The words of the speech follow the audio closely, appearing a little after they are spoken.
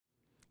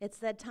It's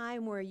that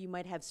time where you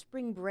might have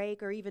spring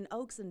break or even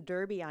Oaks and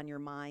Derby on your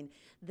mind.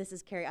 This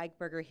is Carrie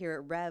Eichberger here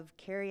at Rev.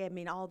 Carrie, I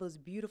mean, all those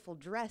beautiful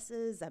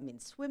dresses. I mean,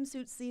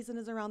 swimsuit season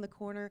is around the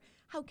corner.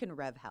 How can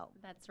Rev help?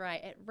 That's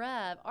right. At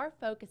Rev, our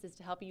focus is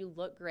to help you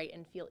look great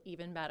and feel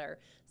even better.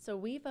 So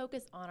we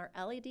focus on our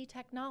LED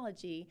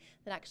technology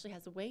that actually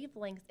has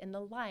wavelengths in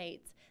the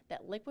lights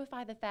that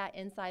liquefy the fat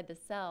inside the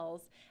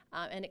cells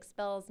and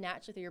expels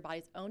naturally through your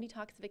body's own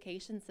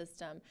detoxification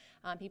system.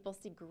 People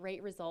see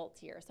great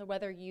results here. So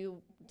whether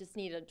you just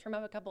need to trim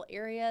up a couple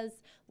areas,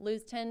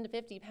 lose 10 to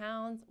 50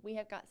 pounds, we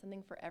have got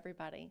something for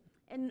everybody.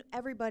 And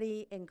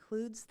everybody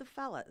includes the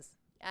fellas.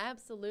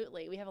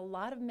 Absolutely. We have a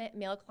lot of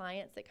male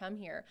clients that come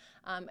here.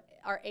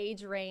 Our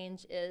age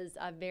range is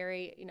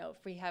very,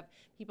 if we have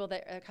people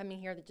that are coming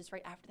here that just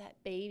right after that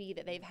baby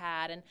that they've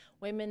had, and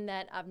women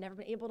that have never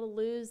been able to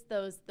lose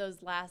those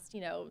last,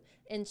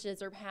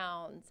 inches or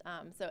pounds.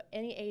 So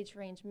any age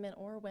range, men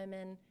or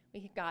women,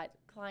 we've got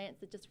clients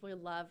that just really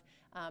love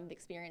the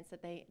experience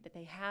that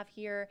they have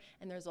here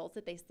and the results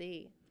that they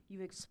see.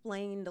 You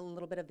explained a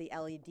little bit of the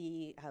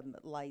LED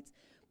lights,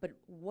 but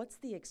what's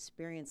the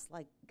experience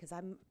like? Because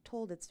I'm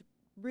told it's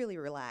really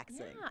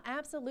relaxing. Yeah,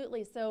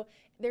 absolutely. So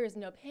there's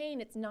no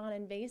pain. It's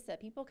non-invasive.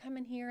 People come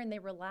in here and they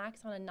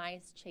relax on a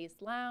nice chaise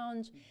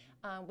lounge.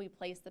 We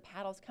place the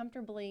paddles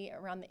comfortably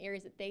around the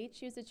areas that they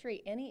choose to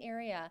treat. Any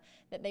area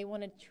that they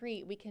want to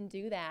treat, we can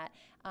do that.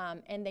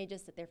 And they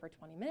just sit there for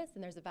 20 minutes,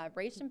 and there's a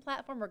vibration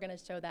platform. We're going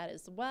to show that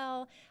as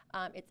well.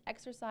 It's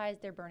exercise.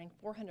 They're burning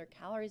 400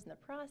 calories in the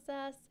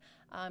process.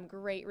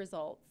 Great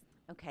results.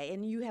 Okay,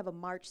 and you have a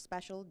March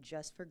special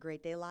just for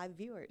Great Day Live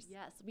viewers.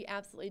 Yes, we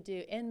absolutely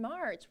do. In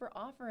March, we're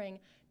offering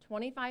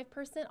 25%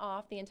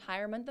 off the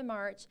entire month of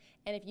March.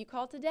 And if you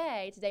call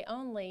today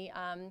only,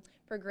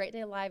 for Great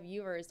Day Live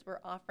viewers, we're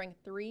offering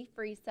 3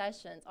 free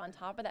sessions on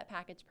top of that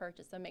package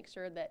purchase. So make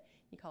sure that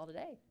you call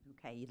today.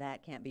 Okay,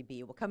 that can't be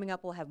beat. Well, coming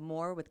up, we'll have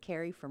more with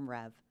Carrie from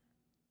Rev.